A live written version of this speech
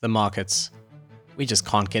The markets. We just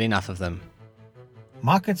can't get enough of them.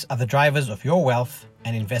 Markets are the drivers of your wealth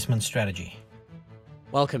and investment strategy.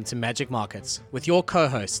 Welcome to Magic Markets with your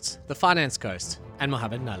co-hosts, the Finance Coast and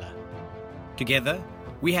Mohammed Nalla. Together,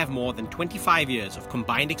 we have more than 25 years of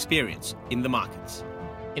combined experience in the markets.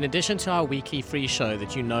 In addition to our weekly free show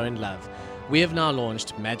that you know and love, we have now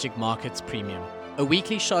launched Magic Markets Premium, a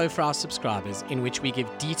weekly show for our subscribers in which we give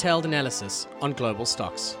detailed analysis on global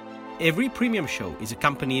stocks. Every premium show is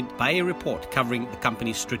accompanied by a report covering the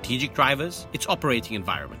company's strategic drivers, its operating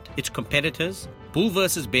environment, its competitors, bull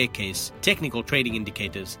versus bear case, technical trading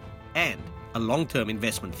indicators, and a long-term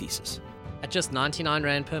investment thesis. At just 99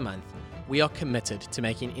 Rand per month, we are committed to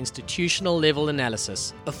making institutional level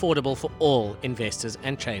analysis affordable for all investors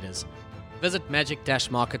and traders. Visit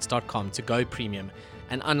magic-markets.com to go premium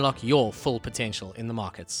and unlock your full potential in the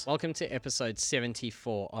markets. Welcome to episode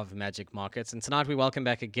 74 of Magic Markets. And tonight we welcome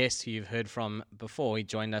back a guest who you've heard from before. He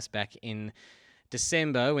joined us back in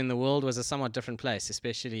December when the world was a somewhat different place,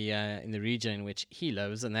 especially in the region in which he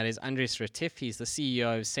lives, and that is Andries Retief. He's the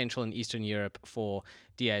CEO of Central and Eastern Europe for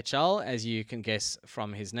DHL. As you can guess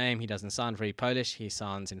from his name, he doesn't sound very Polish. He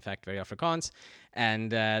sounds, in fact, very Afrikaans,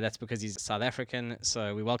 and that's because he's South African.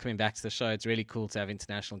 So we welcome him back to the show. It's really cool to have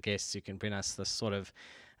international guests who can bring us this sort of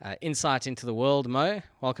insight into the world. Mo,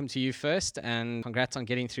 welcome to you first, and congrats on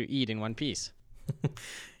getting through Eid in one piece.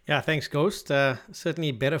 Yeah, thanks, Ghost.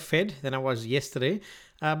 Certainly better fed than I was yesterday.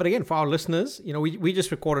 But again, for our listeners, we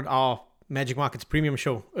just recorded our Magic Markets Premium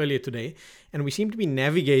show earlier today, and we seem to be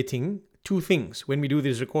navigating two things when we do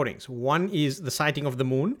these recordings. One is the sighting of the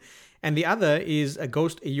moon, and the other is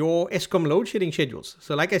your Eskom load shedding schedules.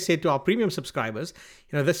 So like I said to our premium subscribers,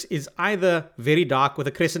 this is either very dark with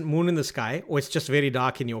a crescent moon in the sky, or it's just very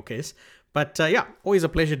dark in your case. But always a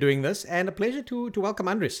pleasure doing this, and a pleasure to welcome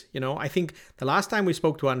Andries. I think the last time we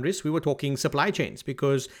spoke to Andries, we were talking supply chains,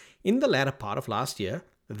 because in the latter part of last year,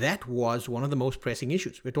 that was one of the most pressing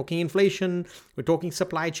issues. We're talking inflation, we're talking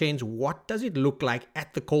supply chains. What does it look like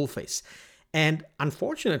at the coalface? And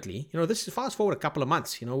unfortunately, this is fast forward a couple of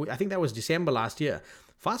months. I think that was December last year.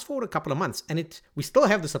 Fast forward a couple of months, and we still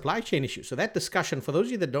have the supply chain issue. So that discussion, for those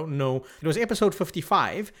of you that don't know, it was episode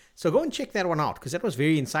 55. So go and check that one out, because that was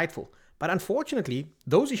very insightful. But unfortunately,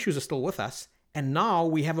 those issues are still with us. And now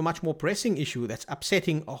we have a much more pressing issue that's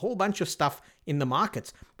upsetting a whole bunch of stuff in the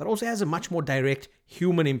markets, but also has a much more direct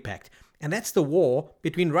human impact. And that's the war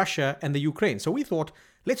between Russia and the Ukraine. So we thought,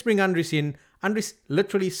 let's bring Andries in. Andries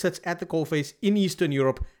literally sits at the coalface in Eastern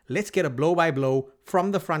Europe. Let's get a blow-by-blow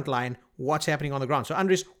from the front line, what's happening on the ground. So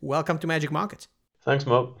Andries, welcome to Magic Markets. Thanks,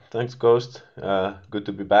 Mo. Thanks, Ghost. Good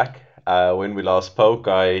to be back. When we last spoke,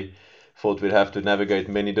 I thought we'd have to navigate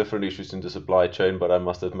many different issues in the supply chain, but I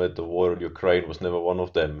must admit the war in Ukraine was never one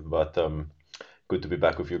of them. But good to be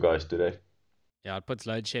back with you guys today. Yeah, it puts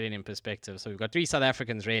load shedding in perspective. So we've got three South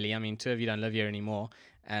Africans, really. I mean, two of you don't live here anymore,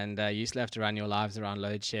 and you still have to run your lives around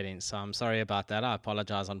load shedding. So I'm sorry about that. I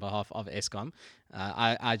apologize on behalf of Eskom.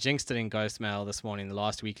 I jinxed it in Ghost Mail this morning, the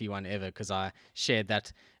last weekly one ever, because I shared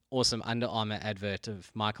that awesome Under Armour advert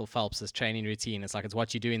of Michael Phelps' training routine. It's like it's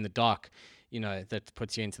what you do in the dark, that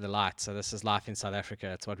puts you into the light. So this is life in South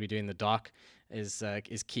Africa. It's what we do in the dark is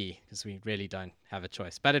key, because we really don't have a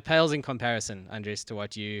choice. But it pales in comparison, Andries, to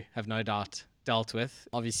what you have no doubt dealt with.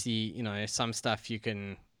 Obviously, some stuff you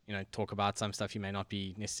can, talk about, some stuff you may not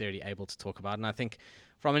be necessarily able to talk about. And I think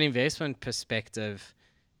from an investment perspective,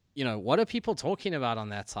 what are people talking about on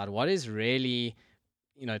that side? What is really,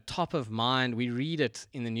 top of mind? We read it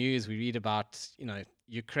in the news. We read about,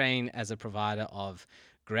 Ukraine as a provider of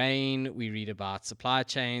grain. We read about supply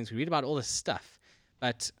chains. We read about all this stuff.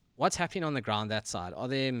 But what's happening on the ground that side? Are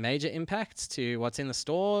there major impacts to what's in the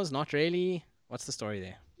stores? Not really. What's the story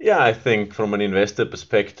there? Yeah, I think from an investor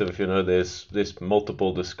perspective, there's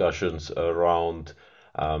multiple discussions around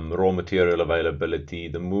raw material availability,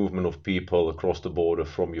 the movement of people across the border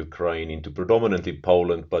from Ukraine into predominantly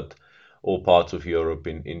Poland, but all parts of Europe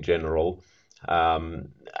in general.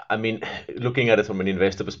 Looking at it from an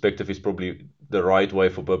investor perspective is probably the right way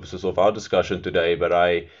for purposes of our discussion today, but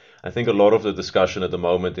I think a lot of the discussion at the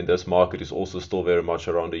moment in this market is also still very much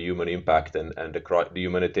around the human impact and the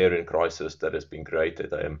humanitarian crisis that has been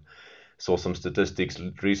created. I saw some statistics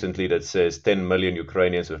recently that says 10 million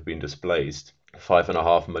Ukrainians have been displaced.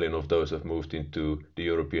 5.5 million of those have moved into the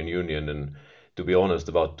European Union, and to be honest,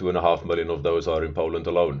 about 2.5 million of those are in Poland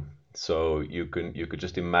alone. So you could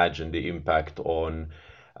just imagine the impact on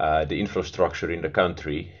the infrastructure in the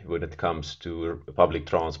country when it comes to public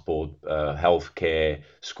transport, healthcare,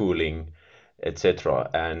 schooling, etc.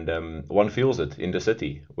 And one feels it in the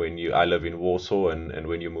city. I live in Warsaw, and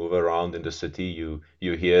when you move around in the city, you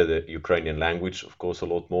hear the Ukrainian language, of course, a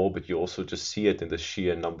lot more, but you also just see it in the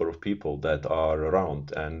sheer number of people that are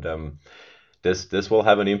around. And this will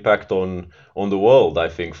have an impact on the world, I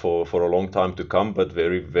think, for a long time to come, but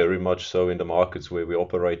very, very much so in the markets where we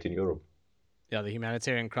operate in Europe. Yeah, the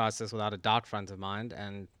humanitarian crisis, without a doubt, front of mind,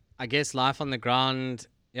 and I guess life on the ground.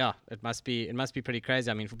 Yeah, it must be pretty crazy.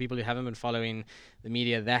 I mean, for people who haven't been following the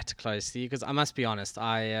media that closely, because I must be honest,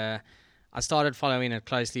 I started following it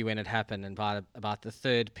closely when it happened, and by about the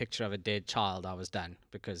third picture of a dead child, I was done,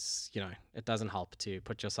 because it doesn't help to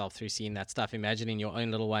put yourself through seeing that stuff, imagining your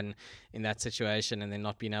own little one in that situation, and then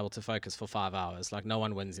not being able to focus for 5 hours. Like, no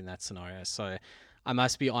one wins in that scenario. So I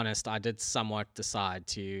must be honest, I did somewhat decide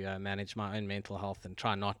to manage my own mental health and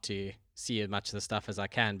try not to see as much of the stuff as I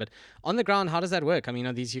can. But on the ground, how does that work? I mean,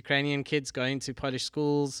 are these Ukrainian kids going to Polish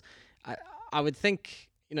schools? I would think,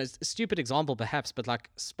 it's a stupid example perhaps, but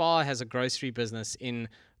like Spar has a grocery business in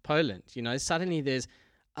Poland. Suddenly there's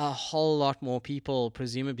a whole lot more people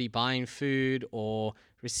presumably buying food or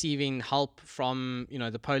receiving help from,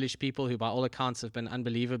 the Polish people, who by all accounts have been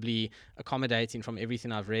unbelievably accommodating. From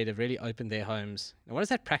everything I've read, have really opened their homes. And what does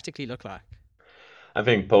that practically look like? I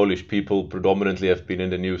think Polish people predominantly have been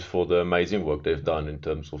in the news for the amazing work they've done in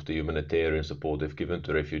terms of the humanitarian support they've given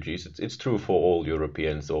to refugees. It's true for all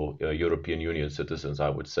Europeans or European Union citizens, I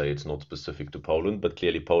would say. It's not specific to Poland, but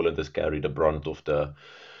clearly Poland has carried the brunt of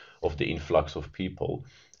the influx of people.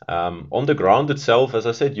 On the ground itself, as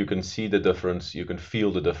I said, you can see the difference. You can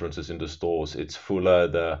feel the differences in the stores. It's fuller.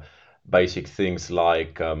 The basic things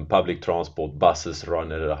like public transport, buses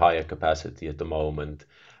run at a higher capacity at the moment.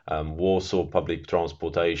 Warsaw public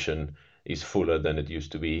transportation is fuller than it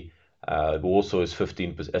used to be. Warsaw has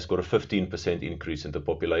got a 15% increase in the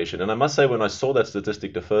population. And I must say, when I saw that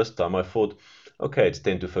statistic the first time, I thought, okay, it's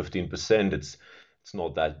 10 to 15%. It's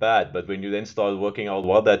not that bad. But when you then start working out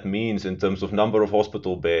what that means in terms of number of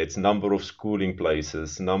hospital beds, number of schooling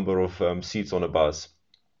places, number of seats on a bus,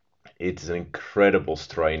 it's an incredible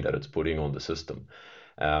strain that it's putting on the system.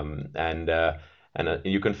 And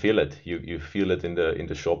you can feel it. You feel it in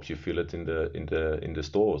the shops. You feel it in the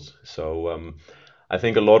stores. So I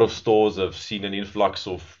think a lot of stores have seen an influx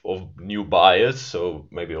of new buyers. So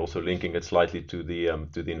maybe also linking it slightly to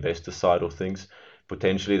the investor side of things.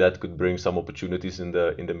 Potentially that could bring some opportunities in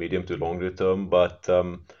the medium to longer term. But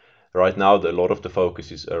right now, a lot of the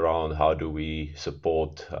focus is around how do we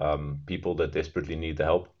support people that desperately need the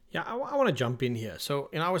help. Yeah, I want to jump in here. So,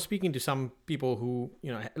 I was speaking to some people who,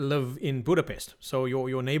 live in Budapest, so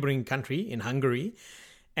your neighboring country in Hungary.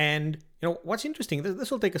 And, what's interesting,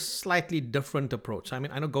 this will take a slightly different approach. I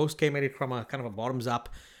mean, I know Ghost came at it from a kind of a bottoms up.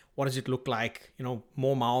 What does it look like?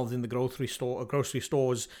 More mouths in the grocery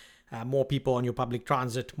stores, more people on your public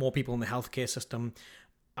transit, more people in the healthcare system.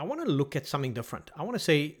 I want to look at something different. I want to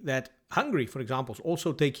say that Hungary, for example, is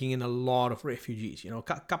also taking in a lot of refugees, a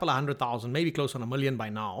couple of 100,000, maybe close on 1 million by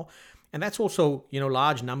now. And that's also,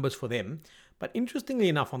 large numbers for them. But interestingly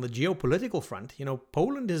enough, on the geopolitical front,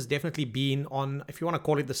 Poland has definitely been on, if you want to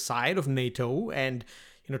call it, the side of NATO and,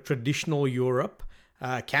 traditional Europe.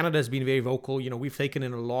 Canada has been very vocal. We've taken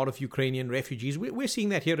in a lot of Ukrainian refugees. We're seeing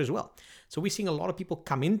that here as well. So we're seeing a lot of people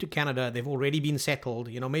come into Canada. They've already been settled,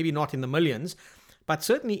 maybe not in the millions, but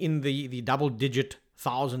certainly in the double-digit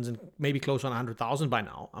thousands and maybe close on 100,000 by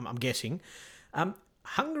now, I'm guessing.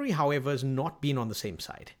 Hungary, however, has not been on the same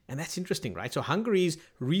side. And that's interesting, right? So Hungary's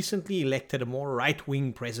recently elected a more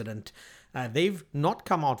right-wing president. They've not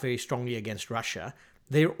come out very strongly against Russia.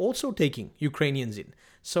 They're also taking Ukrainians in.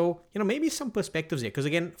 So, maybe some perspectives here. Because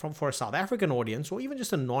again, for a South African audience or even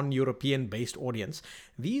just a non-European based audience,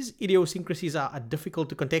 these idiosyncrasies are difficult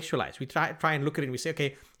to contextualize. We try and look at it and we say,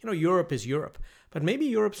 okay, Europe is Europe. But maybe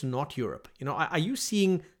Europe's not Europe. Are you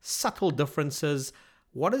seeing subtle differences?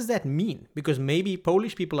 What does that mean? Because maybe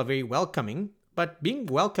Polish people are very welcoming, but being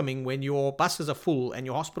welcoming when your buses are full and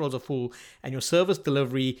your hospitals are full and your service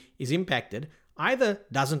delivery is impacted either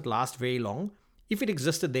doesn't last very long if it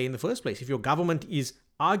existed there in the first place. If your government is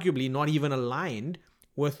arguably not even aligned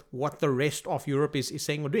with what the rest of Europe is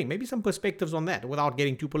saying or doing. Maybe some perspectives on that without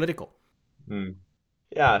getting too political.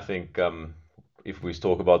 Yeah, I think if we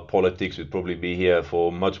talk about politics, we'd probably be here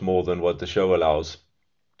for much more than what the show allows.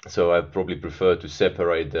 So I probably prefer to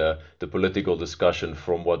separate the political discussion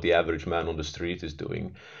from what the average man on the street is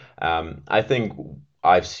doing. I think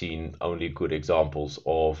I've seen only good examples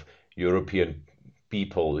of European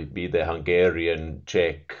people, be they Hungarian,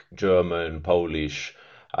 Czech, German, Polish,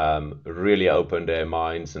 really open their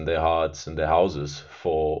minds and their hearts and their houses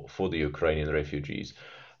for the Ukrainian refugees.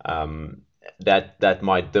 that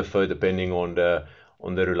might differ depending on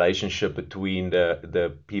the relationship between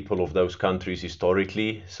the people of those countries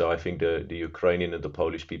historically. So I think the Ukrainian and the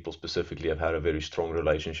Polish people specifically have had a very strong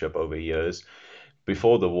relationship over years.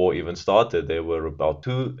 Before the war even started, there were about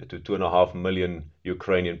 2 to 2.5 million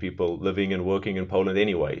Ukrainian people living and working in Poland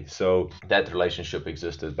anyway. So that relationship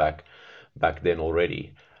existed back then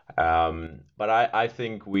already. But I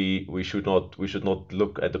think we should not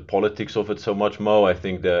look at the politics of it so much, Mo. I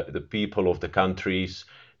think the people of the countries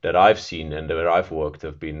that I've seen and where I've worked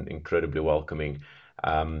have been incredibly welcoming.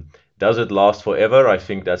 Does it last forever? I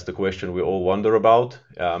think that's the question we all wonder about.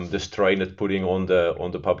 The strain it's putting on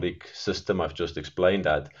the public system, I've just explained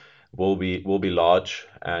that, will be large,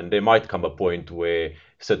 and there might come a point where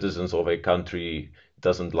citizens of a country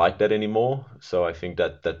doesn't like that anymore. So I think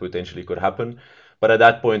that potentially could happen. But at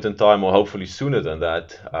that point in time, or hopefully sooner than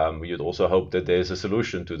that, you'd also hope that there's a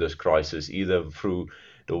solution to this crisis, either through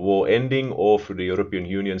the war ending or through the European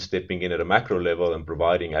Union stepping in at a macro level and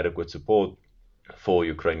providing adequate support for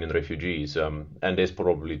Ukrainian refugees. And there's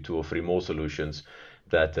probably 2 or 3 more solutions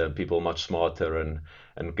that people much smarter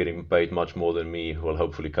and getting paid much more than me will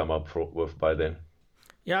hopefully come up with by then.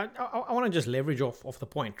 Yeah, I want to just leverage off the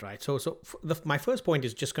point, right? So my first point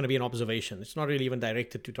is just going to be an observation. It's not really even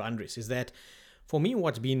directed to Andries. Is that for me,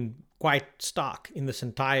 what's been quite stark in this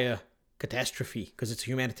entire catastrophe, because it's a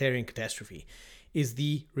humanitarian catastrophe, is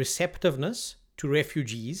the receptiveness to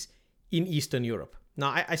refugees in Eastern Europe.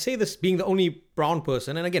 Now, I say this being the only brown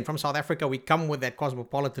person, and again, from South Africa, we come with that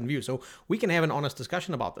cosmopolitan view, so we can have an honest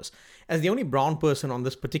discussion about this. As the only brown person on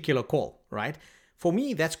this particular call, right? For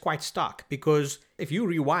me, that's quite stark, because if you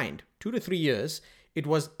rewind 2 to 3 years, it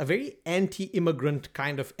was a very anti-immigrant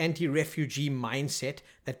kind of anti-refugee mindset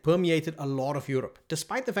that permeated a lot of Europe,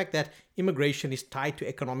 despite the fact that immigration is tied to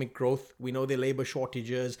economic growth. We know there are labor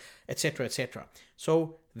shortages, etc., etc.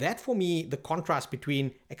 So that, for me, the contrast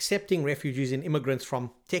between accepting refugees and immigrants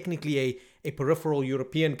from technically a peripheral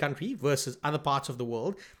European country versus other parts of the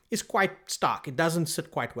world is quite stark. It doesn't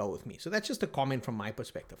sit quite well with me. So that's just a comment from my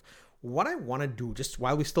perspective. What I want to do, just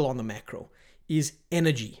while we're still on the macro, is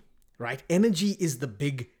energy. Right? Energy is the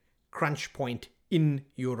big crunch point in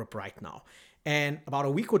Europe right now. And about a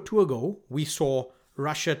week or 2 ago, we saw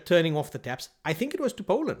Russia turning off the taps. I think it was to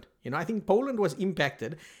Poland. I think Poland was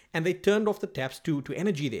impacted and they turned off the taps to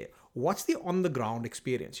energy there. What's the on the ground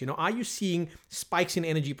experience? Are you seeing spikes in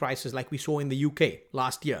energy prices like we saw in the UK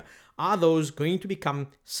last year? Are those going to become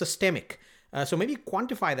systemic? So maybe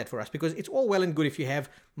quantify that for us, because it's all well and good if you have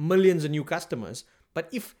millions of new customers. But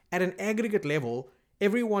if at an aggregate level,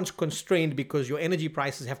 everyone's constrained because your energy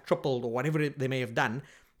prices have tripled or whatever they may have done,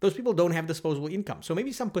 those people don't have disposable income. So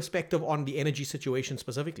maybe some perspective on the energy situation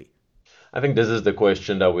specifically. I think this is the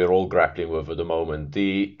question that we're all grappling with at the moment.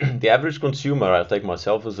 The average consumer, I'll take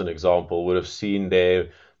myself as an example, would have seen their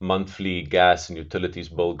monthly gas and utilities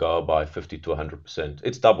bill go up by 50 to 100%.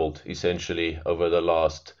 It's doubled essentially over the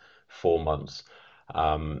last 4 months.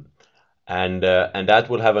 And that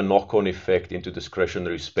will have a knock-on effect into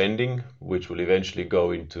discretionary spending, which will eventually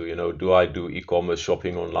go into, do I do e-commerce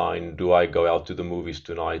shopping online? Do I go out to the movies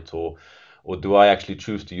tonight? Or do I actually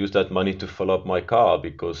choose to use that money to fill up my car?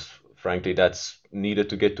 Because frankly, that's needed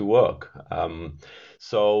to get to work.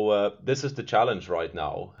 So this is the challenge right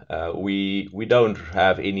now. We don't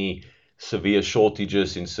have any severe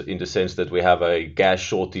shortages in the sense that we have a gas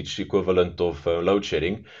shortage equivalent of load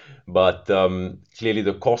shedding, but clearly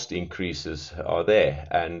the cost increases are there,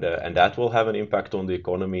 and that will have an impact on the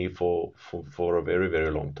economy for a very,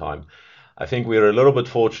 very long time. I think we're a little bit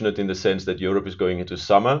fortunate in the sense that Europe is going into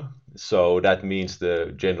summer, so that means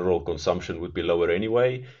the general consumption would be lower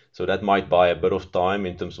anyway, so that might buy a bit of time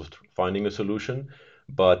in terms of finding a solution.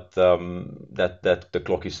 But that the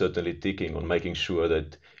clock is certainly ticking on making sure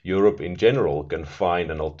that Europe in general can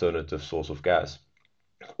find an alternative source of gas,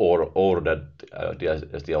 or that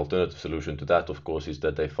the alternative solution to that, of course, is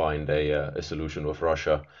that they find a solution with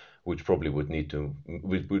Russia, which probably would need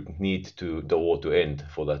the war to end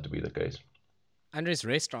for that to be the case. Andries,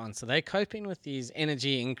 restaurants, are they coping with these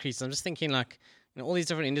energy increases? I'm just thinking all these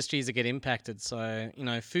different industries that get impacted. So,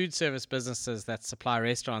 food service businesses that supply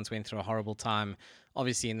restaurants went through a horrible time,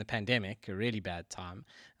 obviously in the pandemic, a really bad time.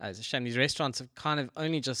 It's a shame these restaurants have kind of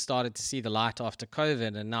only just started to see the light after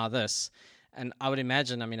COVID and now this. And I would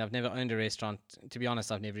imagine, I've never owned a restaurant. To be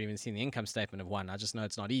honest, I've never even seen the income statement of one. I just know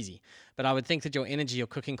it's not easy. But I would think that your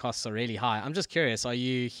cooking costs are really high. I'm just curious, are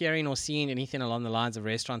you hearing or seeing anything along the lines of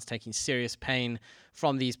restaurants taking serious pain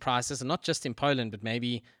from these prices? And not just in Poland, but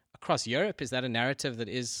maybe across Europe? Is that a narrative that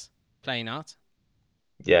is playing out?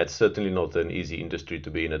 Yeah, it's certainly not an easy industry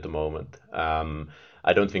to be in at the moment.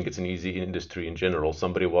 I don't think it's an easy industry in general.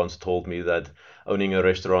 Somebody once told me that owning a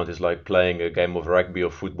restaurant is like playing a game of rugby or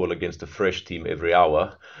football against a fresh team every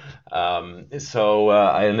hour. So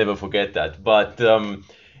I'll never forget that. But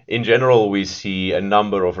in general, we see a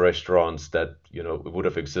number of restaurants that would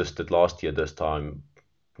have existed last year this time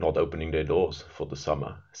not opening their doors for the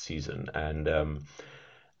summer season, and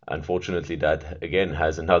unfortunately, that again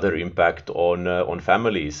has another impact on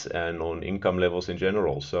families and on income levels in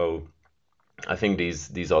general. So I think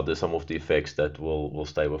these are some of the effects that will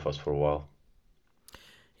stay with us for a while.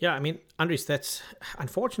 Yeah, I mean, Andries, that's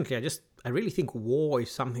unfortunately, I really think war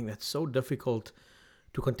is something that's so difficult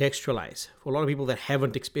to contextualize for a lot of people that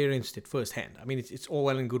haven't experienced it firsthand. I mean, it's all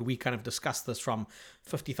well and good. We kind of discussed this from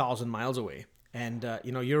 50,000 miles away, and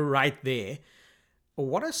you're right there.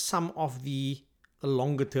 What are some of the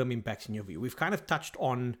longer term impacts in your view? We've kind of touched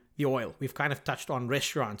on the oil, we've kind of touched on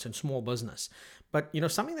restaurants and small business, but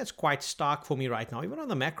something that's quite stark for me right now, even on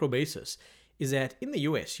the macro basis, is that in the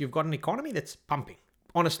US you've got an economy that's pumping.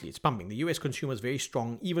 Honestly, it's pumping. The US consumer is very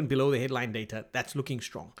strong, even below the headline data. That's looking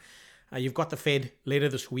strong. You've got the Fed later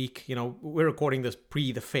this week. We're recording this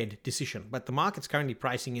pre the Fed decision, but the market's currently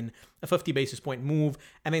pricing in a 50 basis point move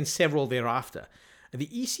and then several thereafter. The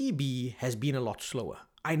ECB has been a lot slower.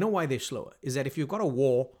 I know why they're slower, is that if you've got a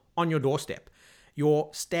war on your doorstep,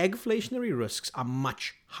 your stagflationary risks are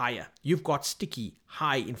much higher. You've got sticky,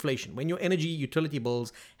 high inflation. When your energy utility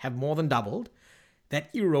bills have more than doubled,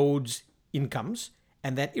 that erodes incomes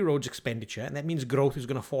and that erodes expenditure, and that means growth is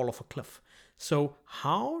going to fall off a cliff. So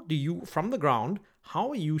how do you, from the ground, how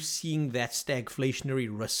are you seeing that stagflationary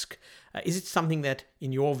risk? Is it something that,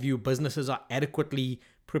 in your view, businesses are adequately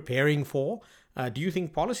preparing for? Do you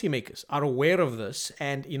think policymakers are aware of this?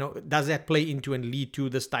 And, does that play into and lead to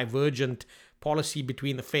this divergent policy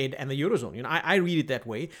between the Fed and the Eurozone? I read it that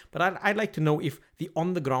way, but I'd like to know if the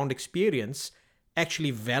on-the-ground experience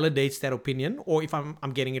actually validates that opinion, or if I'm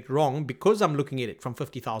getting it wrong because I'm looking at it from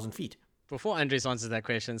 50,000 feet. Before Andries answers that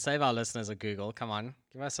question, save our listeners a Google. Come on,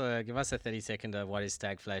 give us a 30-second of what is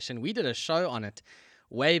stagflation. We did a show on it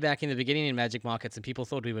way back in the beginning in Magic Markets, and people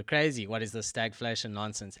thought we were crazy. What is this stagflation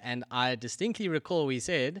nonsense? And I distinctly recall we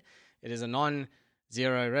said it is a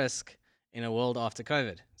non-zero risk in a world after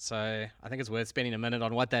COVID. So I think it's worth spending a minute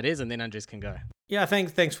on what that is, and then Andries can go. Yeah,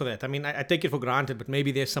 thanks for that. I mean, I take it for granted, but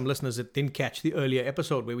maybe there's some listeners that didn't catch the earlier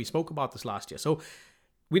episode where we spoke about this last year. So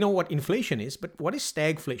we know what inflation is, but what is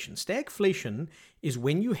stagflation? Stagflation is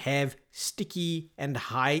when you have sticky and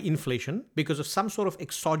high inflation because of some sort of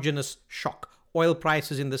exogenous shock. Oil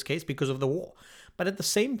prices in this case because of the war. But at the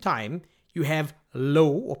same time, you have low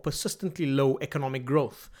or persistently low economic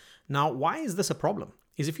growth. Now, why is this a problem?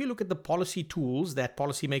 Is if you look at the policy tools that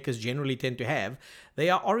policymakers generally tend to have, they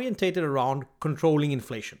are orientated around controlling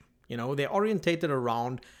inflation. They're orientated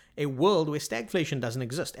around a world where stagflation doesn't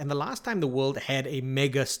exist. And the last time the world had a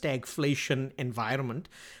mega stagflation environment,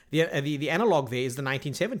 the analog there is the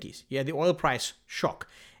 1970s. You had the oil price shock.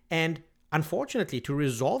 And unfortunately, to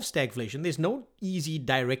resolve stagflation, there's no easy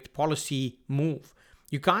direct policy move.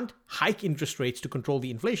 You can't hike interest rates to control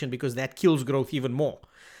the inflation because that kills growth even more.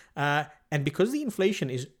 And because the inflation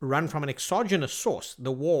is run from an exogenous source,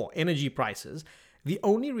 the war, energy prices, the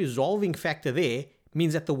only resolving factor there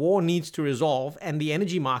means that the war needs to resolve and the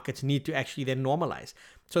energy markets need to actually then normalize.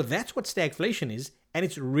 So that's what stagflation is. And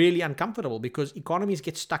it's really uncomfortable because economies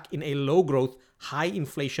get stuck in a low growth, high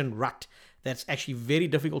inflation rut that's actually very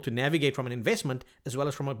difficult to navigate from an investment as well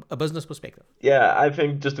as from a business perspective. Yeah, I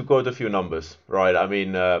think just to quote a few numbers, right? I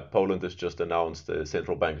mean, Poland has just announced, the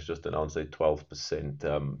central bank has just announced a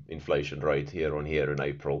 12% inflation rate year on year in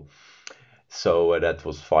April. So that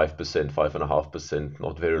was 5%, 5.5%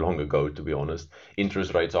 not very long ago, to be honest.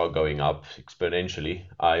 Interest rates are going up exponentially.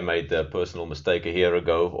 I made the personal mistake a year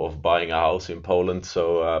ago of buying a house in Poland.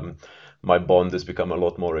 So my bond has become a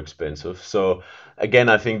lot more expensive. So again,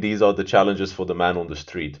 I think these are the challenges for the man on the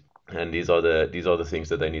street. And these are the things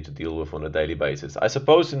that they need to deal with on a daily basis. I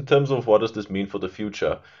suppose in terms of what does this mean for the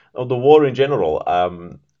future, or the war in general,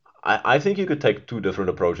 I think you could take two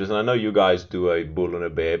different approaches. And I know you guys do a bull and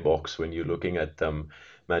a bear box when you're looking at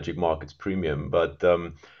Magic Markets Premium. But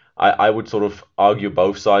I would sort of argue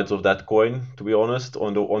both sides of that coin, to be honest.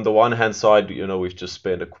 On the one hand side, we've just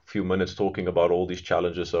spent a few minutes talking about all these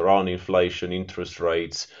challenges around inflation, interest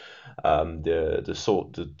rates,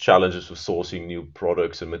 the challenges of sourcing new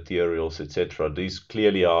products and materials, etc. These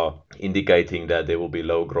clearly are indicating that there will be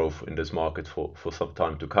low growth in this market for some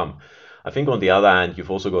time to come. I think on the other hand,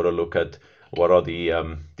 you've also got to look at what are the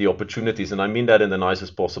opportunities, and I mean that in the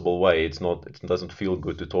nicest possible way. It doesn't feel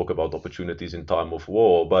good to talk about opportunities in time of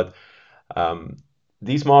war, but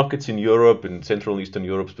these markets in Europe and Central and Eastern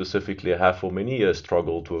Europe specifically have for many years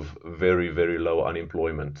struggled with very, very low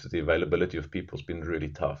unemployment. The availability of people has been really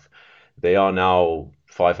tough. There are now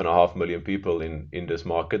 5.5 million people in this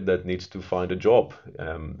market that needs to find a job.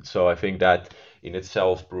 So I think that in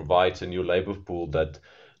itself provides a new labor pool that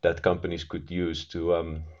companies could use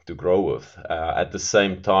to grow with. At the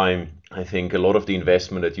same time, I think a lot of the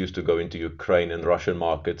investment that used to go into Ukraine and Russian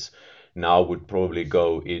markets now would probably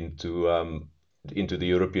go into the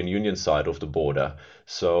European Union side of the border.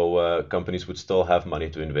 So companies would still have money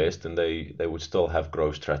to invest, and they would still have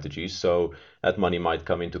growth strategies. So that money might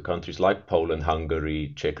come into countries like Poland,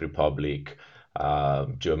 Hungary, Czech Republic,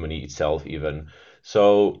 Germany itself even.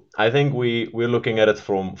 So I think we're looking at it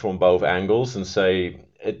from both angles and say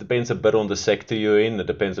it depends a bit on the sector you're in, it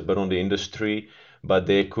depends a bit on the industry, but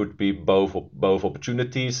there could be both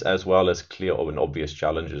opportunities as well as clear and obvious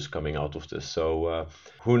challenges coming out of this. So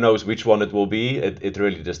who knows which one it will be? It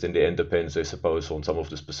really just in the end depends, I suppose, on some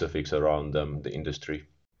of the specifics around the industry.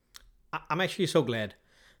 I'm actually so glad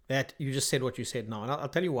that you just said what you said now. And I'll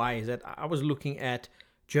tell you why, is that I was looking at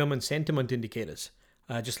German sentiment indicators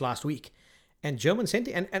just last week. And German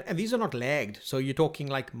sentiment, and these are not lagged. So you're talking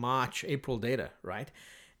like March, April data, right?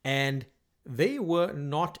 And they were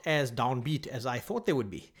not as downbeat as I thought they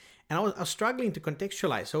would be. And I was struggling to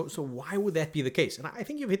contextualize. So why would that be the case? And I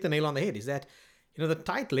think you've hit the nail on the head, is that, you know, the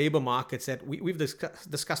tight labor markets that we've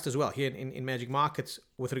discussed as well here in Magic Markets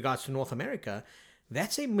with regards to North America,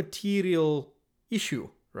 that's a material issue,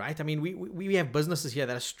 right? I mean, we have businesses here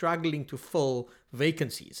that are struggling to fill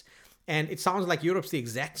vacancies. And it sounds like Europe's the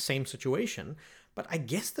exact same situation. But I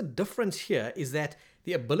guess the difference here is that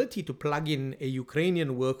the ability to plug in a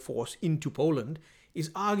Ukrainian workforce into Poland is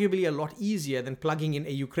arguably a lot easier than plugging in a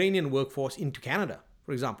Ukrainian workforce into Canada,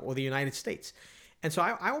 for example, or the United States. And so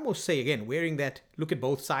I almost say, again, wearing that, look at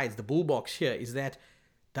both sides, the bull box here, is that,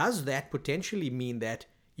 does that potentially mean that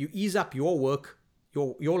you ease up your work,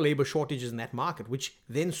 your labor shortages in that market, which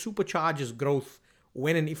then supercharges growth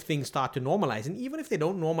when and if things start to normalize? And even if they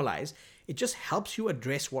don't normalize, it just helps you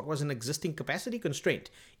address what was an existing capacity constraint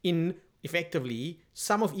in effectively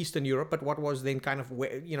some of Eastern Europe, but what was then kind of,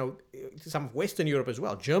 you know, some of Western Europe as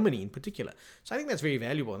well, Germany in particular. So I think that's very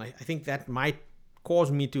valuable. And I think that might cause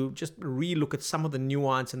me to just relook at some of the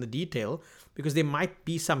nuance and the detail, because there might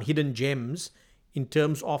be some hidden gems in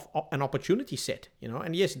terms of an opportunity set, you know.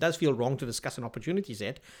 And yes, it does feel wrong to discuss an opportunity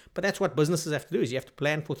set, but that's what businesses have to do, is you have to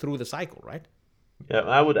plan for through the cycle, right? Yeah,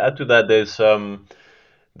 I would add to that. There's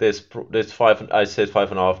five. I said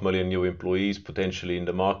 5.5 million new employees potentially in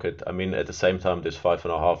the market. I mean, at the same time, there's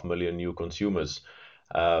 5.5 million new consumers.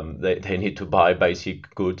 They need to buy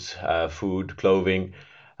basic goods, food, clothing.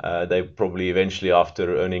 They probably eventually,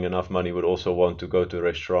 after earning enough money, would also want to go to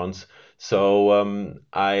restaurants. So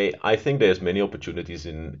I think there's many opportunities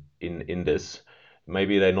in this.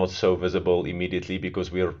 Maybe they're not so visible immediately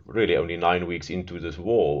because we're really only 9 weeks into this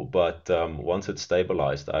war. But once it's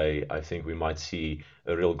stabilized, I think we might see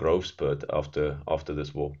a real growth spurt after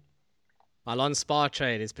this war. Malon Spar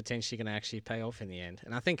trade is potentially going to actually pay off in the end.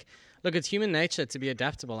 And I think, look, it's human nature to be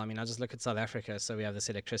adaptable. I mean, I just look at South Africa. So we have this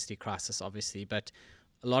electricity crisis, obviously, but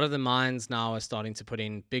a lot of the mines now are starting to put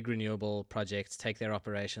in big renewable projects, take their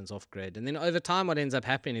operations off grid. And then over time, what ends up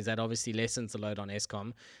happening is that obviously lessens the load on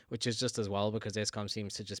Eskom, which is just as well because Eskom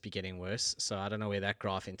seems to just be getting worse. So I don't know where that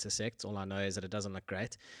graph intersects. All I know is that it doesn't look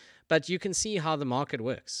great. But you can see how the market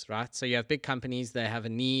works, right? So you have big companies, they have a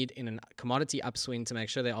need in a commodity upswing to make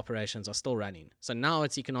sure their operations are still running. So now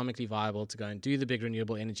it's economically viable to go and do the big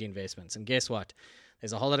renewable energy investments. And guess what?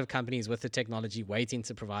 There's a whole lot of companies with the technology waiting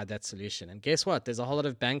to provide that solution. And guess what? There's a whole lot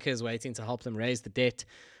of bankers waiting to help them raise the debt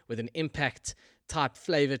with an impact type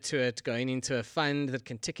flavor to it, going into a fund that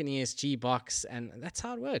can tick an ESG box. And that's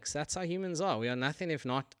how it works. That's how humans are. We are nothing if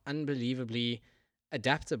not unbelievably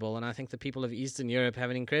adaptable. And I think the people of Eastern Europe have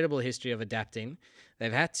an incredible history of adapting.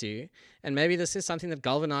 They've had to. And maybe this is something that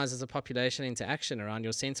galvanizes a population into action around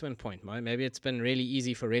your sentiment point, Mo. Maybe it's been really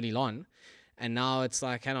easy for really long. And now it's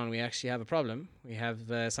like, hang on, we actually have a problem. We have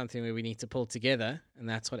something where we need to pull together, and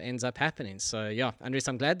that's what ends up happening. So, yeah, Andres,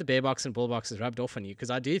 I'm glad the bear box and bull box has rubbed off on you,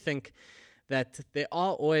 because I do think that there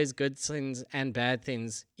are always good things and bad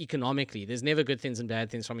things economically. There's never good things and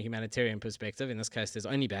bad things from a humanitarian perspective. In this case, there's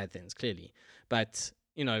only bad things, clearly. But,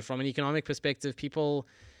 you know, from an economic perspective, the people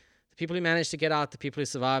who manage to get out, the people who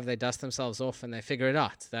survive, they dust themselves off and they figure it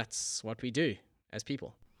out. That's what we do as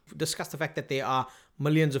people. Discussed the fact that there are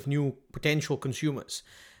millions of new potential consumers.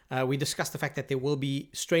 We discussed the fact that there will be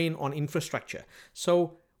strain on infrastructure.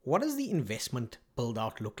 So what does the investment build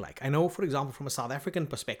out look like? I know, for example, from a South African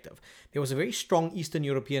perspective, there was a very strong Eastern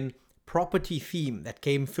European property theme that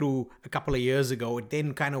came through a couple of years ago. It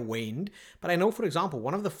then kind of waned. But I know, for example,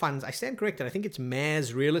 one of the funds, I stand corrected, I think it's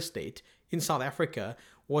MAS Real Estate in South Africa,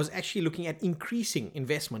 was actually looking at increasing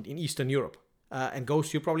investment in Eastern Europe. And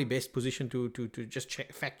Ghost, you're probably best positioned to just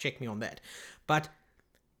fact check me on that. But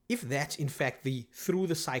if that's in fact the through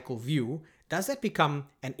the cycle view, does that become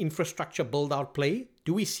an infrastructure build out play?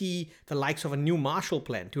 Do we see the likes of a new Marshall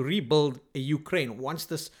Plan to rebuild a Ukraine once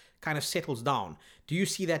this kind of settles down? Do you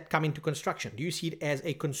see that come into construction? Do you see it as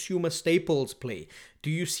a consumer staples play? Do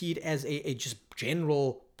you see it as a just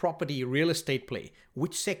general property real estate play?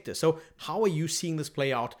 Which sector? So how are you seeing this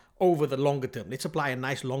play out over the longer term? Let's apply a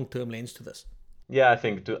nice long-term lens to this. Yeah, I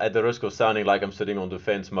think at the risk of sounding like I'm sitting on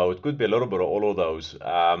defense mode, it could be a little bit of all of those.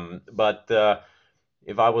 But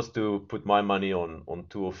if I was to put my money on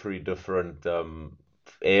two or three different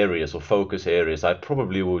areas or focus areas, I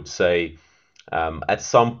probably would say at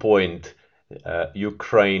some point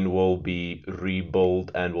Ukraine will be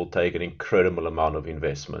rebuilt and will take an incredible amount of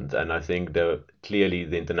investment. And I think clearly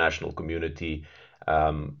the international community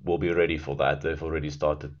will be ready for that. They've already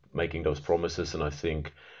started making those promises, and I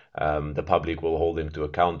think the public will hold them to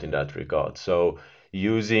account in that regard. So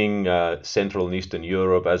using Central and Eastern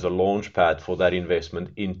Europe as a launch pad for that investment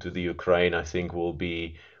into the Ukraine, I think will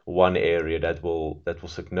be one area that will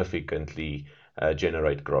significantly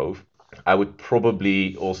generate growth. I would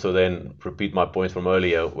probably also then repeat my point from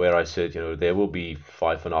earlier where I said, there will be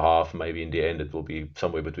 5.5, maybe in the end it will be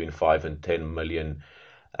somewhere between 5 and 10 million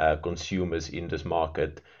consumers in this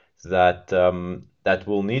market that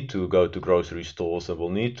will need to go to grocery stores and will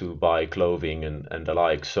need to buy clothing and the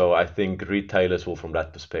like. So I think retailers will, from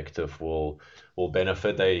that perspective, will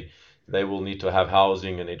benefit. They will need to have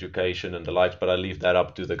housing and education and the likes, but I leave that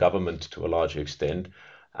up to the government to a large extent.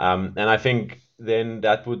 And I think then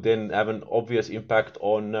that would then have an obvious impact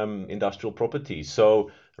on industrial property. So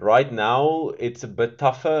right now it's a bit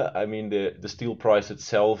tougher. I mean, the steel price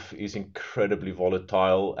itself is incredibly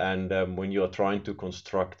volatile, and when you are trying to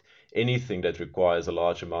construct anything that requires a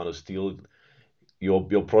large amount of steel,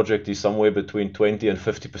 your project is somewhere between 20 and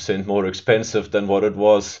 50% more expensive than what it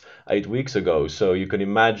was 8 weeks ago. So you can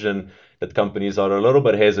imagine that companies are a little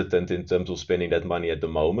bit hesitant in terms of spending that money at the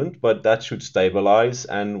moment, but that should stabilize.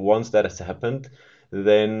 And once that has happened,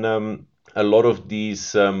 then a lot of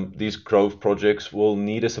these growth projects will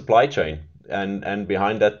need a supply chain, and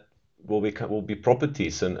behind that will be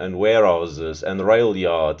properties and warehouses and rail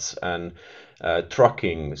yards and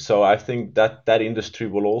trucking. So I think that industry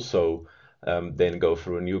will also then go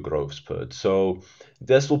through a new growth spurt. So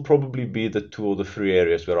this will probably be the 2 or the 3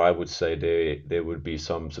 areas where I would say there would be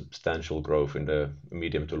some substantial growth in the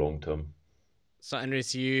medium to long term. So,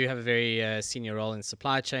 Andries, you have a very senior role in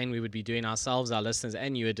supply chain. We would be doing ourselves, our listeners,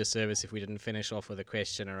 and you a disservice if we didn't finish off with a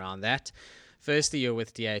question around that. Firstly, you're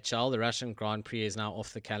with DHL. The Russian Grand Prix is now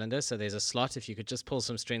off the calendar, so there's a slot. If you could just pull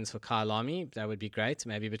some strings for Kyalami, that would be great.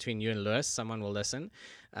 Maybe between you and Lewis, someone will listen.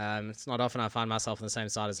 It's not often I find myself on the same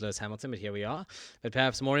side as Lewis Hamilton, but here we are. But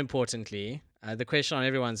perhaps more importantly, the question on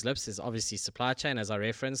everyone's lips is obviously supply chain, as I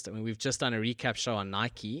referenced. I mean, we've just done a recap show on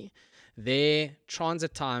Nike. Their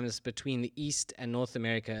transit times between the East and North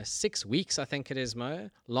America, 6 weeks, I think it is, Mo,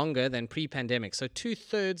 longer than pre-pandemic. So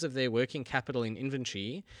 2/3 of their working capital in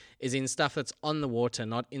inventory is in stuff that's on the water,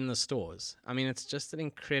 not in the stores. I mean, it's just an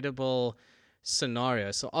incredible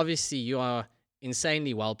scenario. So obviously you are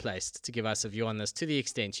insanely well placed to give us a view on this to the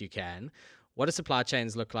extent you can. What do supply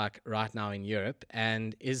chains look like right now in Europe,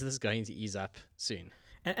 and is this going to ease up soon?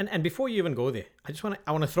 And before you even go there,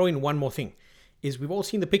 I want to throw in one more thing. Is we've all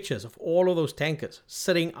seen the pictures of all of those tankers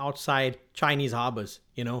sitting outside Chinese harbors,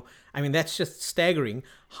 I mean, that's just staggering.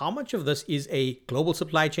 How much of this is a global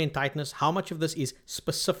supply chain tightness? How much of this is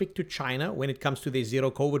specific to China when it comes to their zero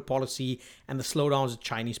COVID policy and the slowdowns at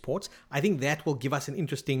Chinese ports? I think that will give us an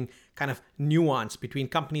interesting kind of nuance between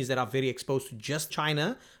companies that are very exposed to just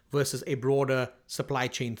China versus a broader supply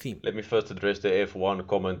chain theme. Let me first address the F1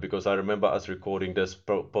 comment, because I remember us recording this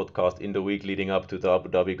podcast in the week leading up to the Abu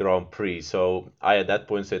Dhabi Grand Prix. So I at that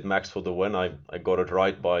point said Max for the win. I got it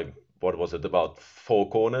right by, what was it, about 4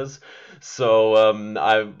 corners. So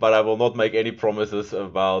but I will not make any promises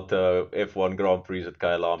about F1 Grand Prix at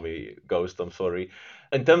Kyalami, Ghost, I'm sorry.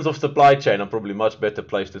 In terms of supply chain, I'm probably much better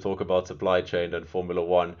placed to talk about supply chain than Formula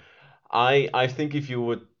One. I think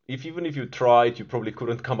even if you tried, you probably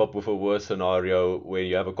couldn't come up with a worse scenario where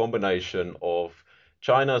you have a combination of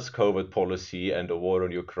China's COVID policy and the war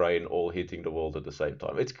on Ukraine all hitting the world at the same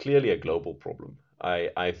time. It's clearly a global problem.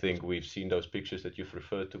 I think we've seen those pictures that you've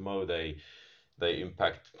referred to, Mo. They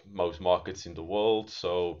impact most markets in the world.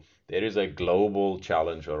 So there is a global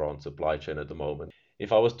challenge around supply chain at the moment.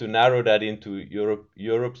 If I was to narrow that into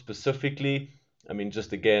Europe specifically, I mean,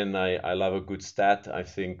 just again, I love a good stat. I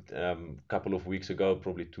think a couple of weeks ago,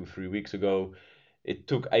 probably 2-3 weeks ago, it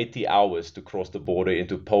took 80 hours to cross the border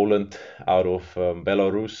into Poland out of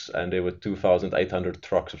Belarus, and there were 2,800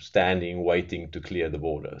 trucks standing waiting to clear the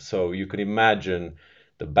border. So you can imagine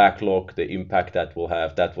the backlog, the impact that will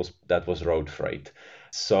have. That was road freight.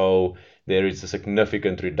 So there is a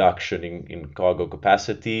significant reduction in cargo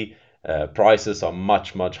capacity. Prices are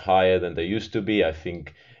much higher than they used to be. I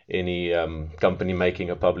think any company making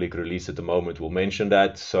a public release at the moment will mention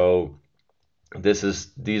that. So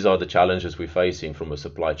these are the challenges we're facing from a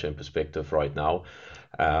supply chain perspective right now,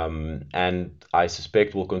 and I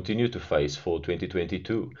suspect we'll continue to face for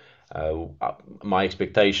 2022. My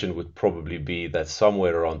expectation would probably be that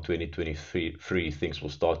somewhere around 2023 things will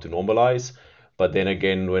start to normalize. But then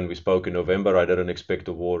again, when we spoke in November, I didn't expect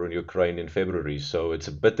a war in Ukraine in February. So it's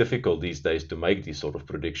a bit difficult these days to make these sort of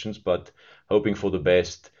predictions, but hoping for the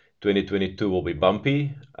best. 2022 will be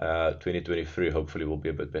bumpy. 2023 hopefully will be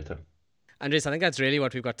a bit better. Andries, I think that's really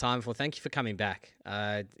what we've got time for. Thank you for coming back.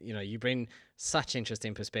 You bring such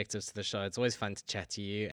interesting perspectives to the show. It's always fun to chat to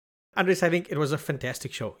you. Andries, I think it was a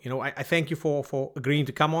fantastic show. I thank you for agreeing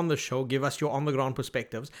to come on the show, give us your on-the-ground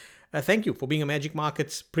perspectives. Thank you for being a Magic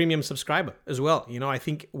Markets premium subscriber as well. I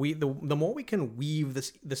think the more we can weave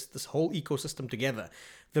this whole ecosystem together,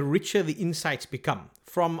 the richer the insights become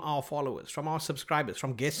from our followers, from our subscribers,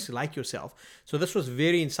 from guests like yourself. So this was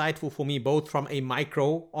very insightful for me, both from a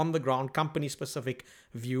micro, on-the-ground, company-specific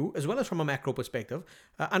view, as well as from a macro perspective.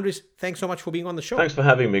 Andries, thanks so much for being on the show. Thanks for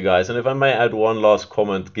having me, guys. And if I may add one last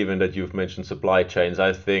comment, given that you've mentioned supply chains,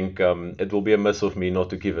 I think it will be amiss of me not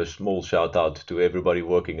to give a small shout out to everybody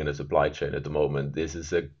working in a supply chain at the moment. This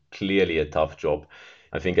is clearly a tough job.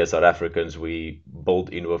 I think as South Africans, we built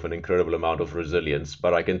in with an incredible amount of resilience,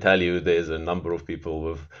 but I can tell you there's a number of people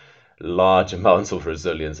with large amounts of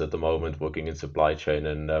resilience at the moment working in supply chain,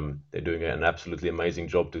 and they're doing an absolutely amazing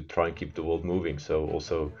job to try and keep the world moving. So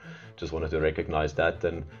also just wanted to recognize that,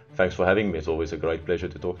 and thanks for having me. It's always a great pleasure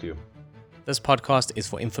to talk to you. This podcast is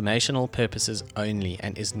for informational purposes only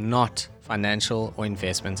and is not financial or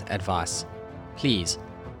investment advice. Please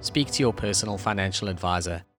speak to your personal financial advisor